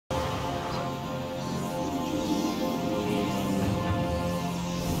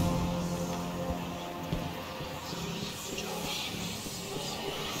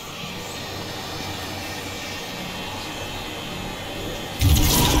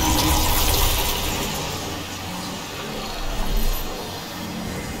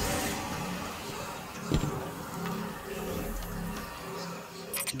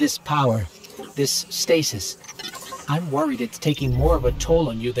This power, this stasis, I'm worried it's taking more of a toll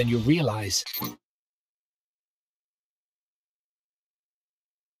on you than you realize.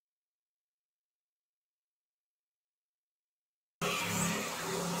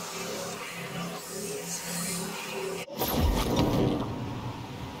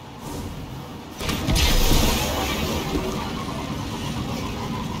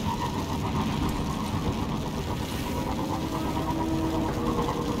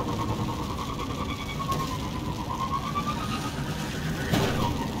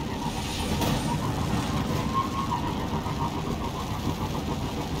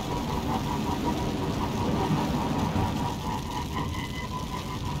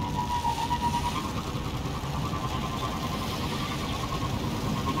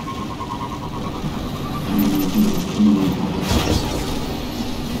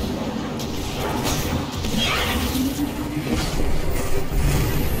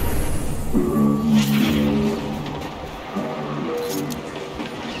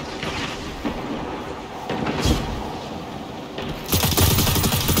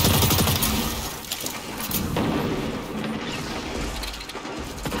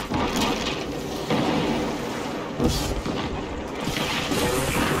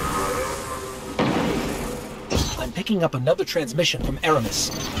 Picking up another transmission from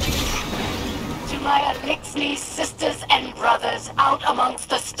Eramis. To my Elixni sisters and brothers out amongst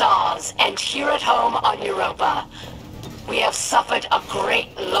the stars and here at home on Europa, we have suffered a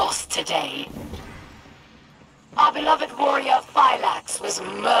great loss today. Our beloved warrior Phylaks was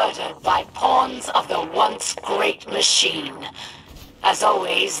murdered by pawns of the once great machine. As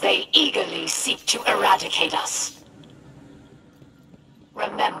always, they eagerly seek to eradicate us.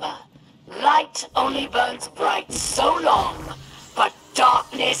 Remember, light only burns bright so long, but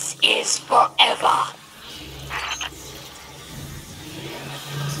darkness is forever.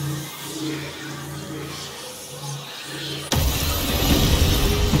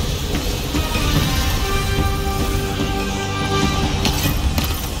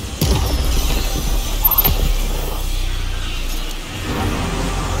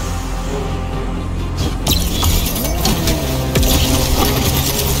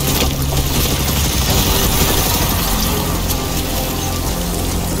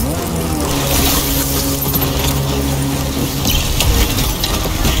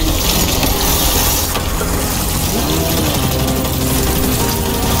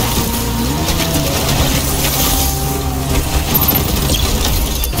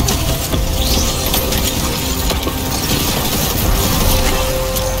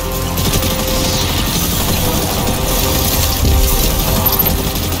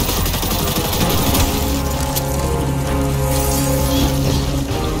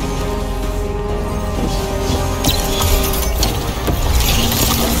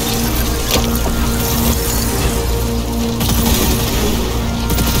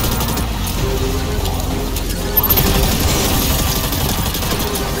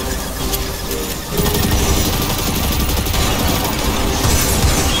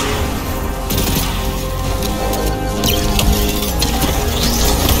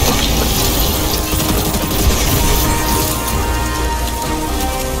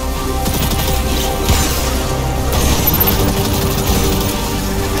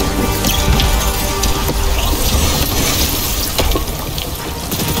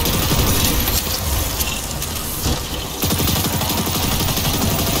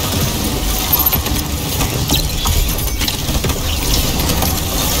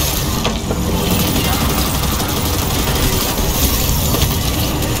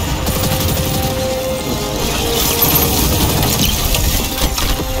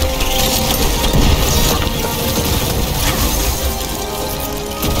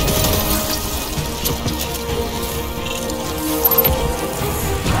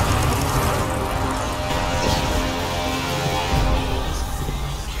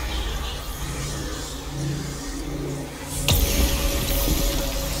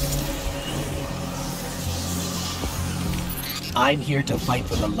 I'm here to fight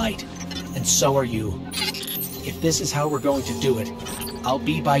for the light, and so are you. If this is how we're going to do it, I'll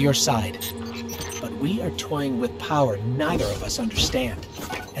be by your side. But we are toying with power neither of us understand,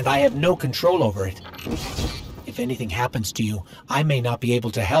 and I have no control over it. If anything happens to you, I may not be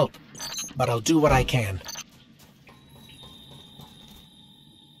able to help, but I'll do what I can.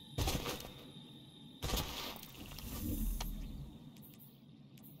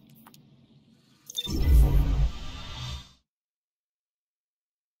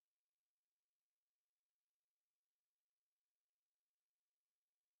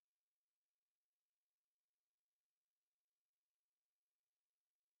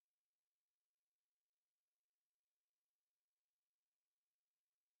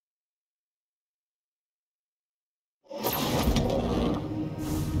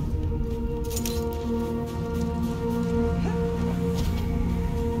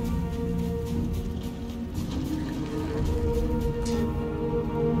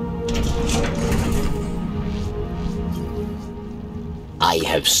 I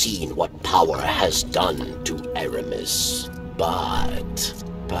have seen what power has done to Eramis, but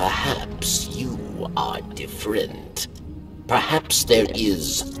perhaps you are different. Perhaps there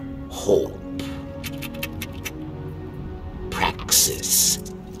is hope.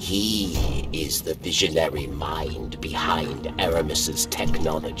 Praksis, he is the visionary mind behind Eramis's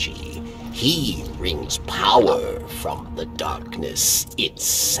technology. He brings power from the darkness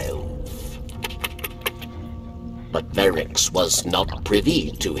itself. But Phylaks was not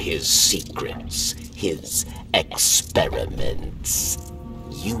privy to his secrets, his experiments.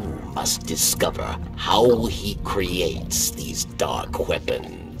 You must discover how he creates these dark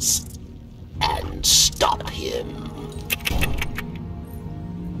weapons and stop him.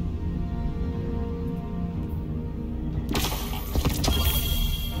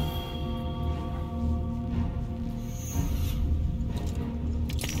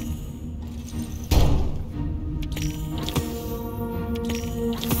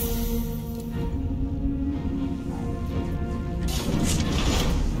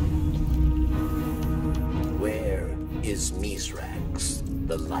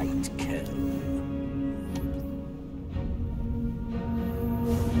 The light Kell.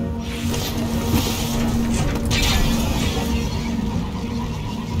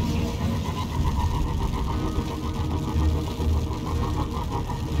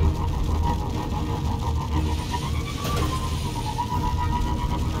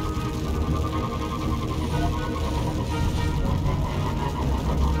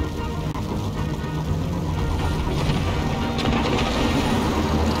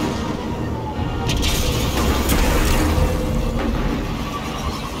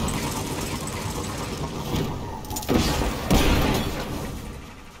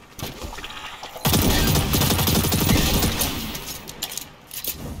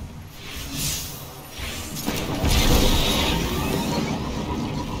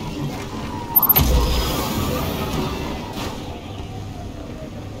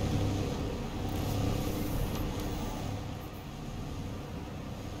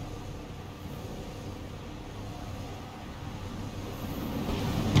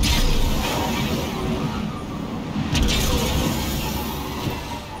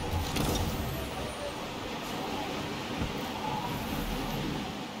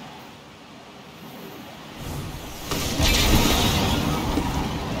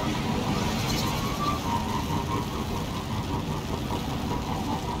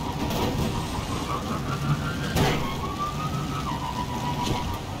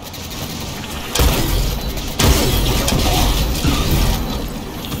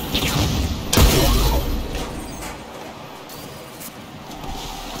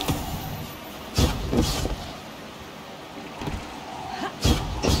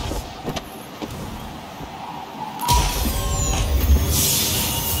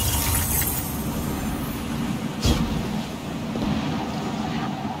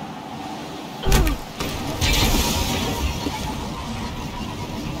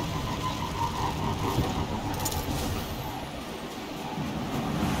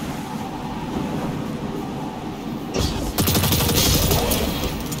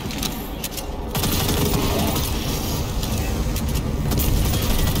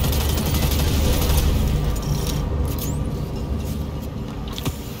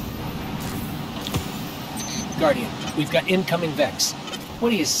 Guardian, we've got incoming Vex.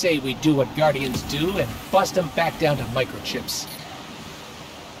 What do you say we do what Guardians do and bust them back down to microchips?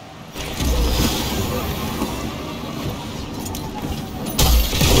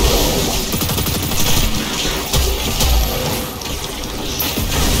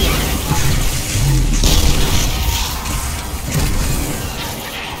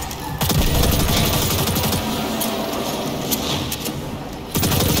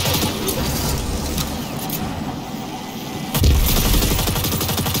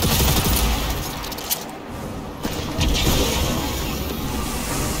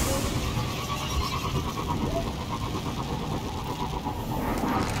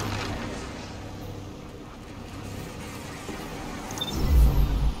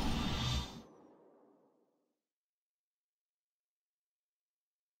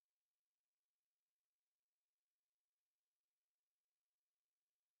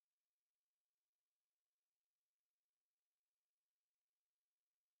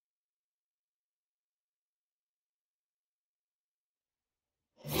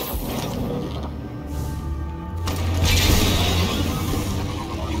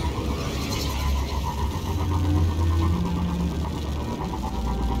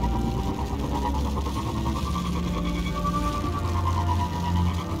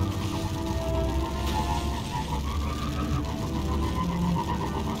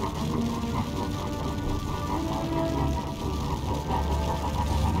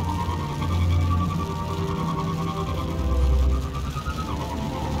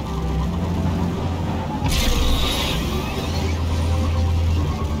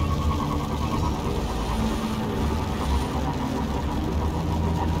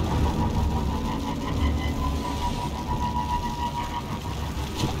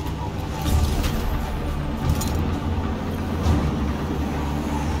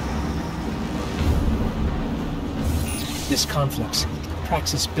 This conflux,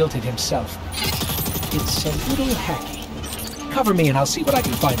 Praksis built it himself. It's a little hacky. Cover me and I'll see what I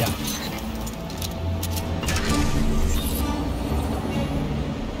can find out.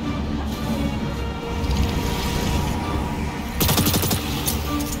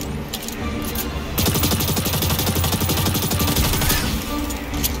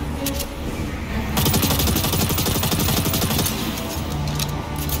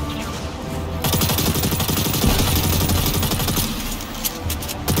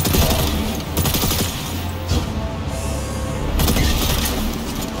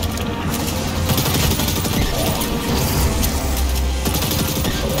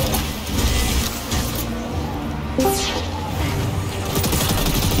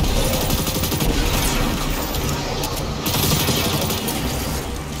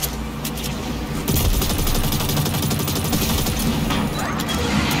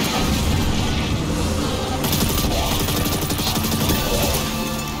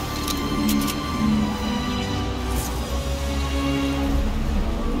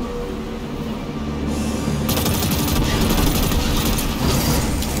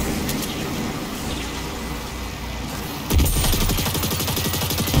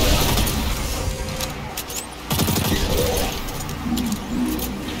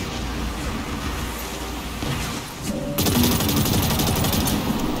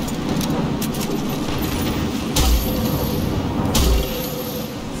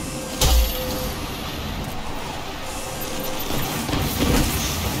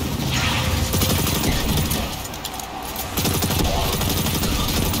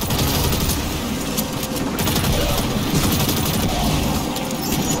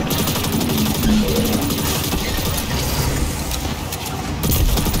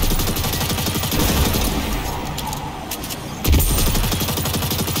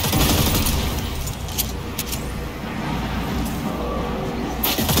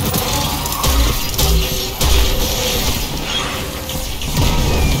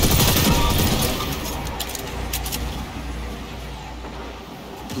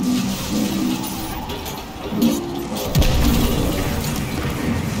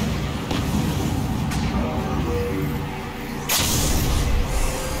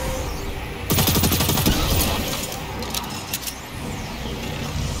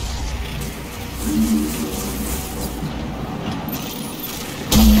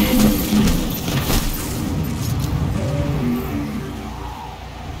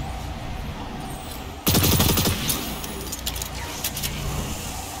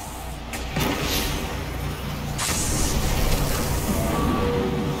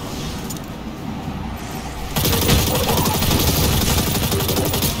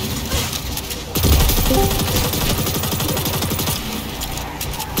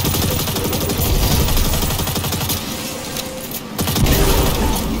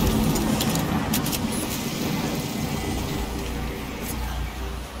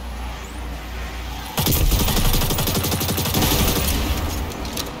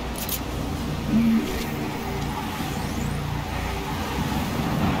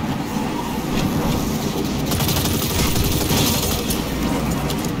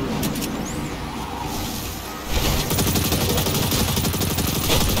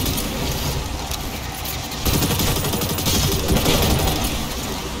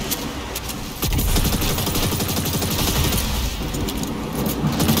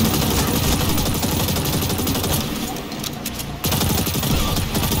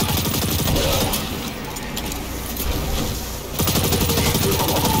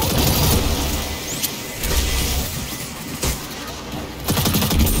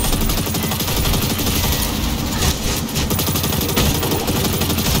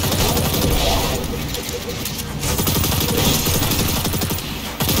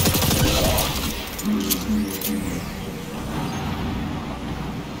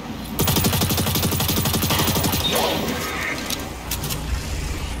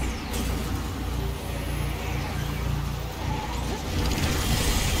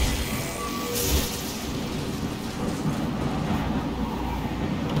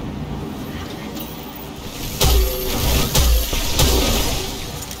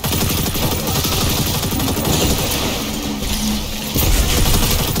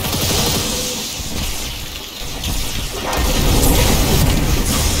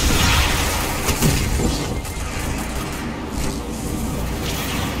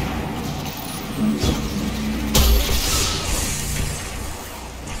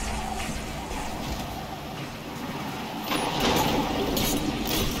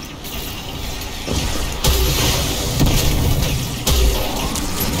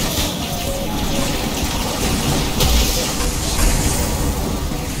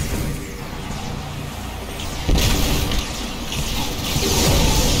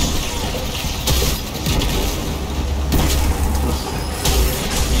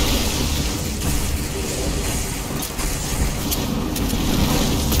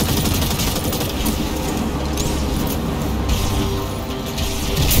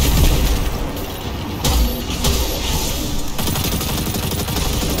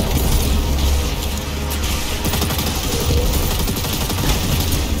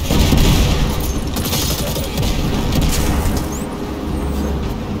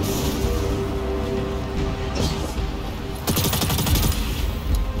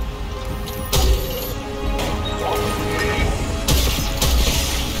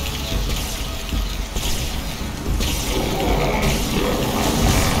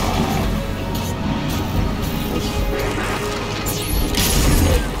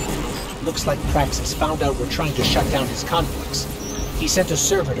 Looks like Praksis found out we're trying to shut down his conflicts. He sent a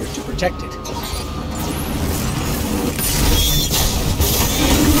servitor to protect it.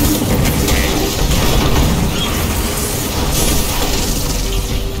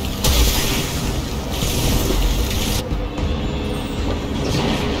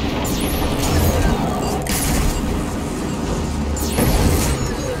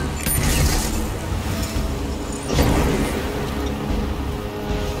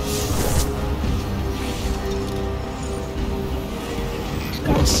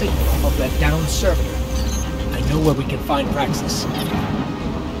 Signal of that downed servitor. I know where we can find Praksis.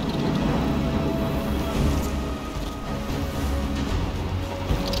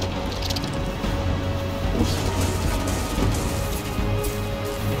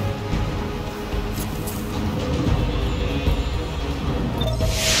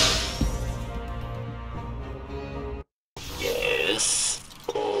 Yes.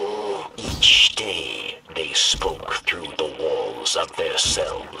 Each day they spoke through the walls of their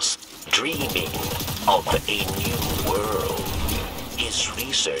cells, dreaming of a new world. His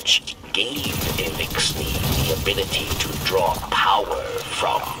research gave Elixni the ability to draw power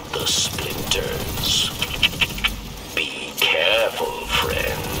from the splinters. Be careful,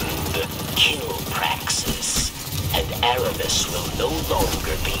 friend. Kill Praksis, and Eramis will no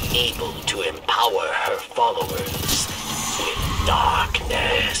longer be able to empower her followers with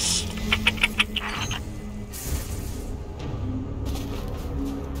darkness.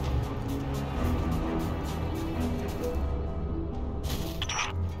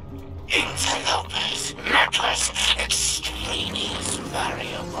 Interlopers, mappers, extraneous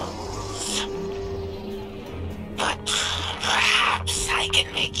variables. But perhaps I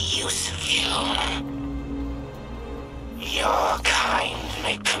can make use of you. Your kind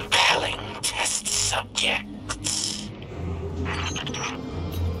make compelling test subjects.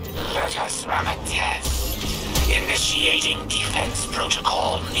 Let us run a test. Initiating defense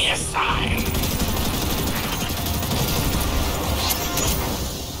protocol near side.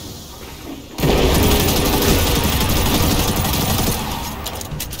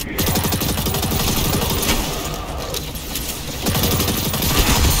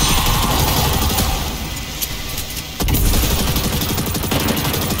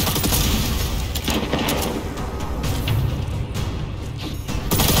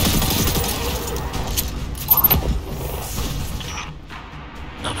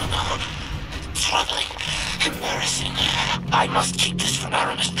 Embarrassing. I must keep this from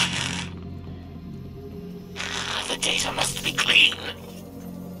Eramis. The data must be clean.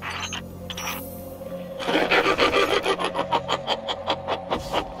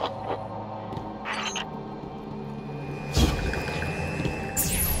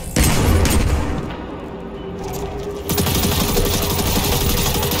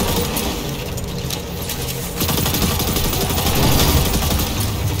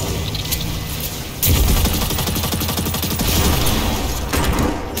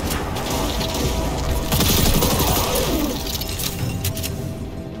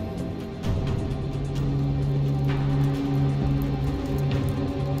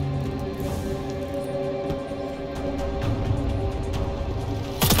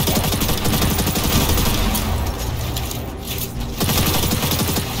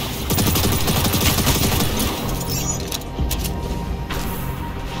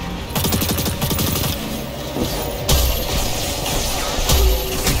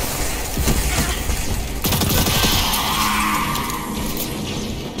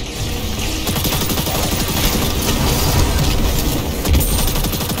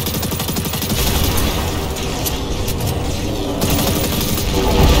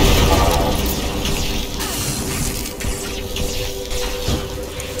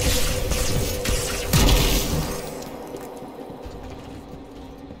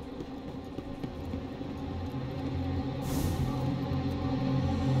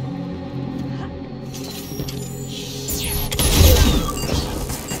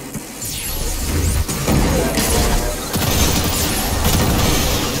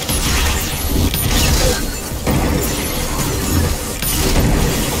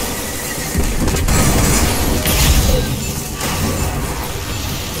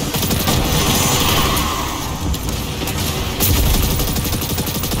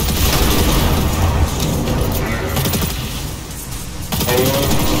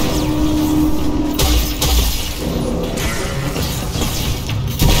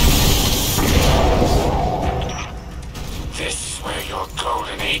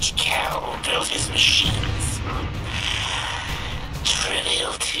 Golden Age Kell built his machines.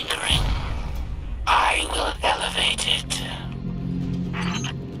 Trivial tinkering. I will elevate it.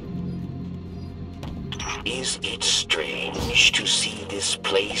 Is it strange to see this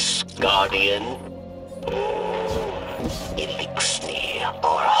place, Guardian? Elixni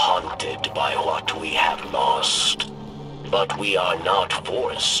are haunted by what we have lost. But we are not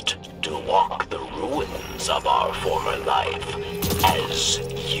forced to walk the ruins of our former life, as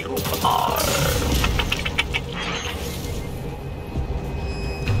you are.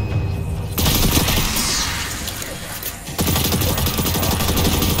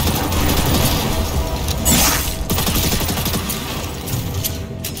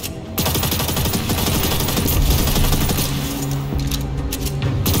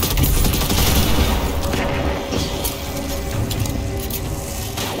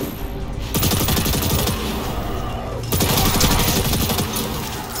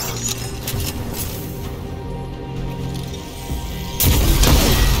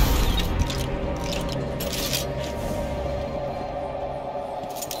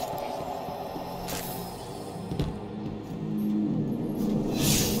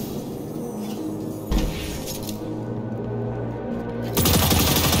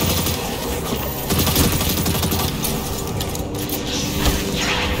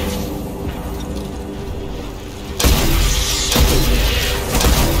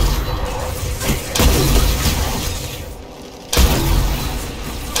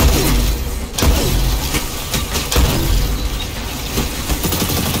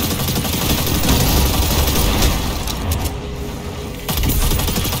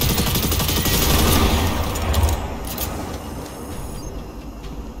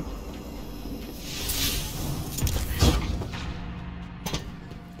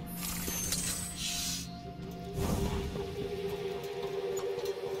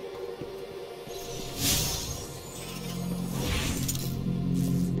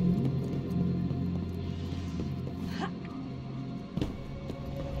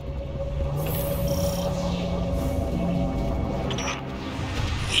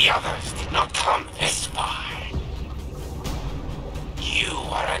 The others did not come this far. You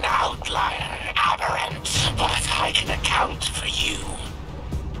are an outlier, aberrant, but I can account for you.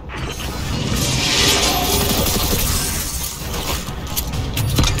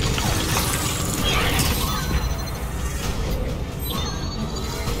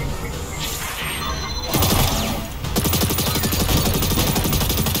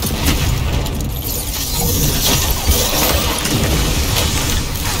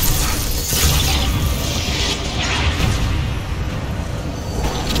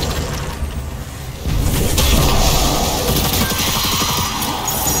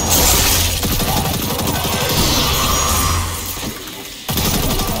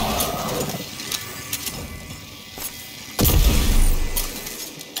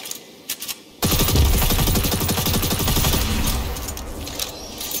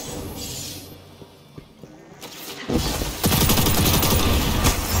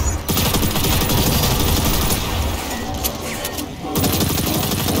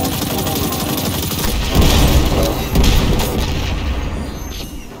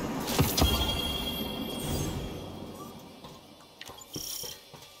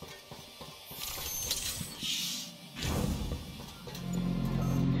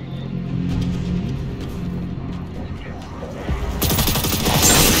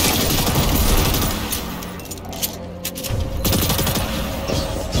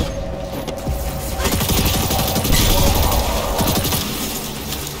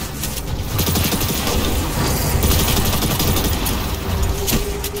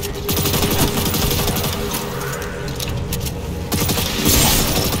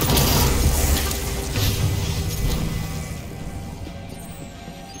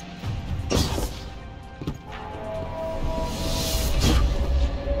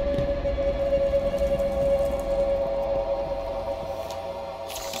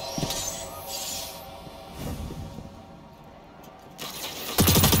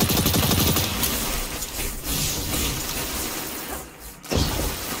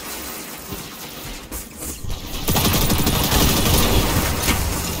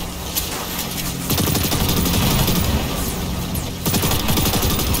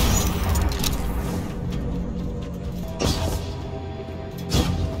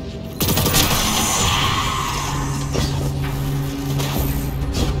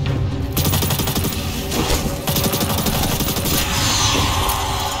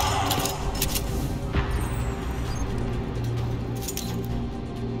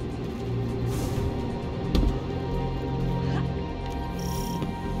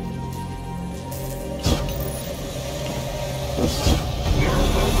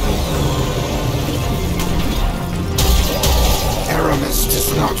 Eramis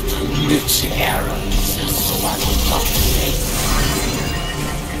does not permit errors. one who got saved.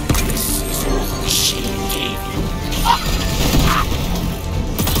 This is all she gave you.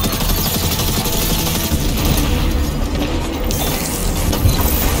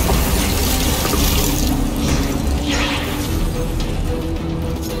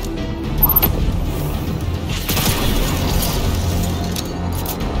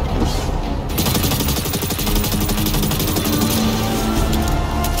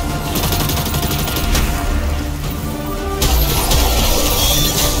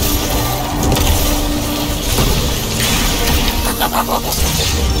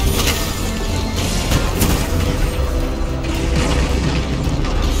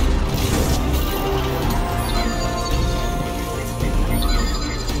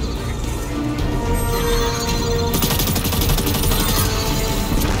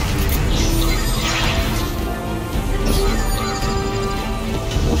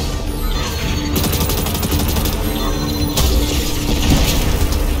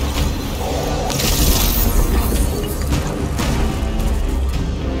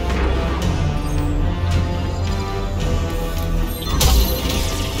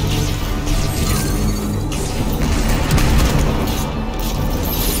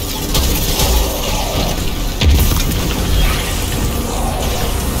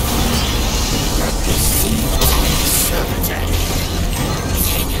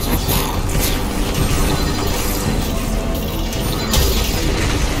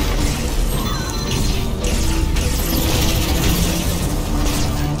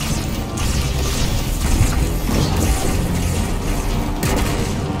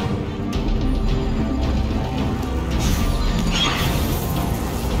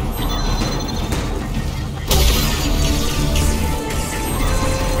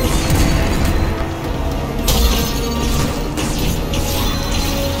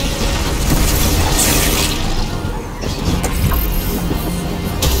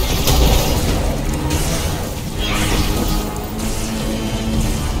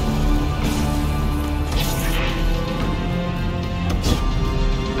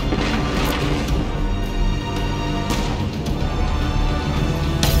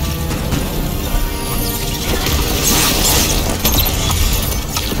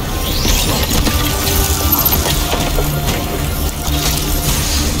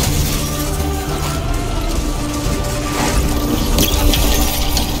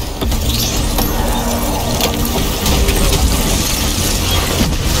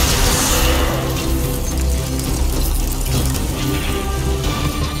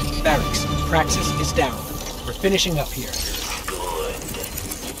 Praksis is down. We're finishing up here. Good.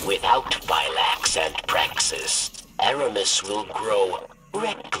 Without Phylaks and Praksis, Eramis will grow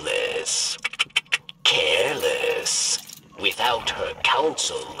reckless, careless. Without her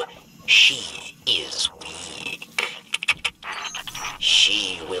counsel, she is weak.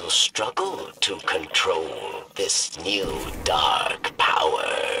 She will struggle to control this new dark power.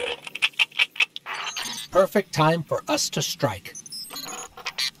 Perfect time for us to strike.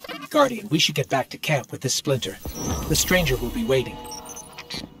 Guardian, we should get back to camp with this splinter. The stranger will be waiting.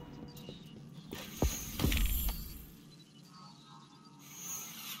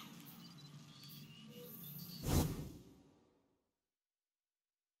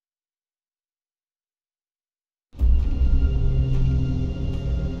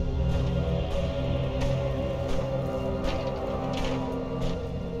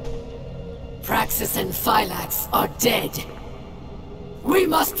 Praksis and Phylaks are dead. We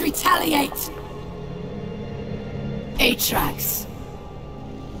must retaliate! Atrax.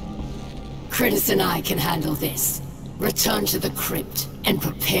 Critus and I can handle this. Return to the crypt and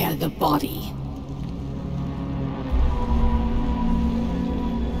prepare the body.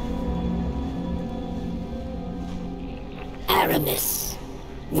 Eramis,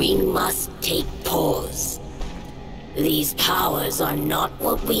 we must take pause. These powers are not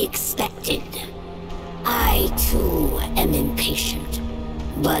what we expected. I, too, am impatient.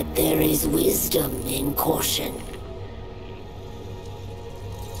 But there is wisdom in caution.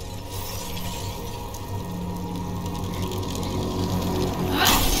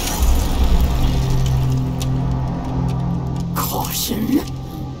 Caution?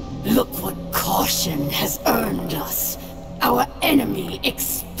 Look what caution has earned us. Our enemy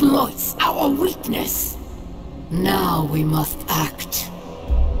exploits our weakness. Now we must act.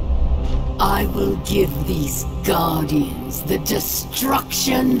 I will give these Guardians the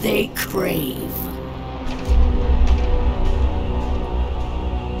destruction they crave.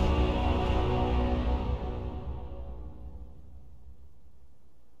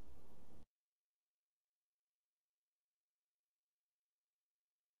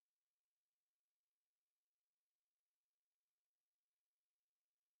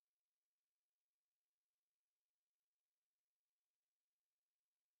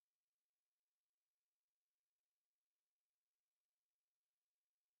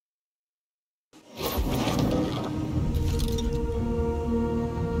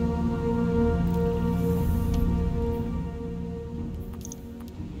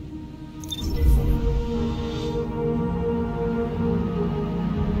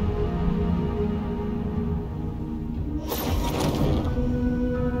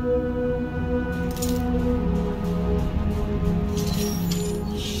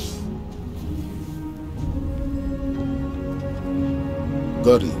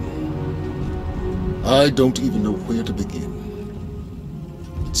 Guardian, I don't even know where to begin.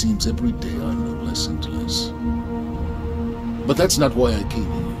 It seems every day I know less and less. But that's not why I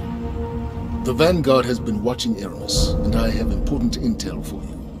came here. The Vanguard has been watching Eramis, and I have important intel for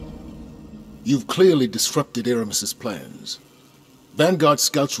you. You've clearly disrupted Eramis's plans. Vanguard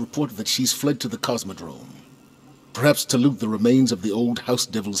scouts report that she's fled to the Cosmodrome, perhaps to loot the remains of the old House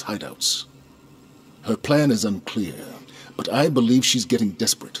Devil's hideouts. Her plan is unclear, but I believe she's getting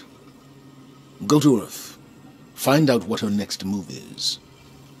desperate. Go to Earth. Find out what her next move is.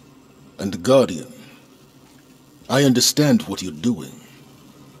 And Guardian, I understand what you're doing,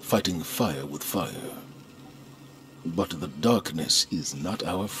 fighting fire with fire. But the darkness is not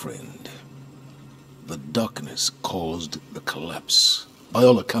our friend. The darkness caused the collapse. By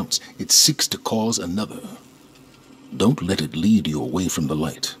all accounts, it seeks to cause another. Don't let it lead you away from the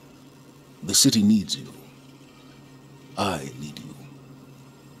light. The city needs you. I need you.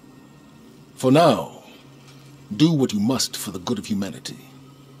 For now, do what you must for the good of humanity.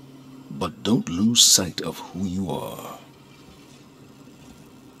 But don't lose sight of who you are.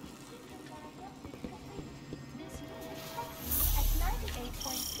 At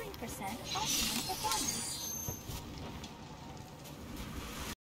 98.3% optimum performance.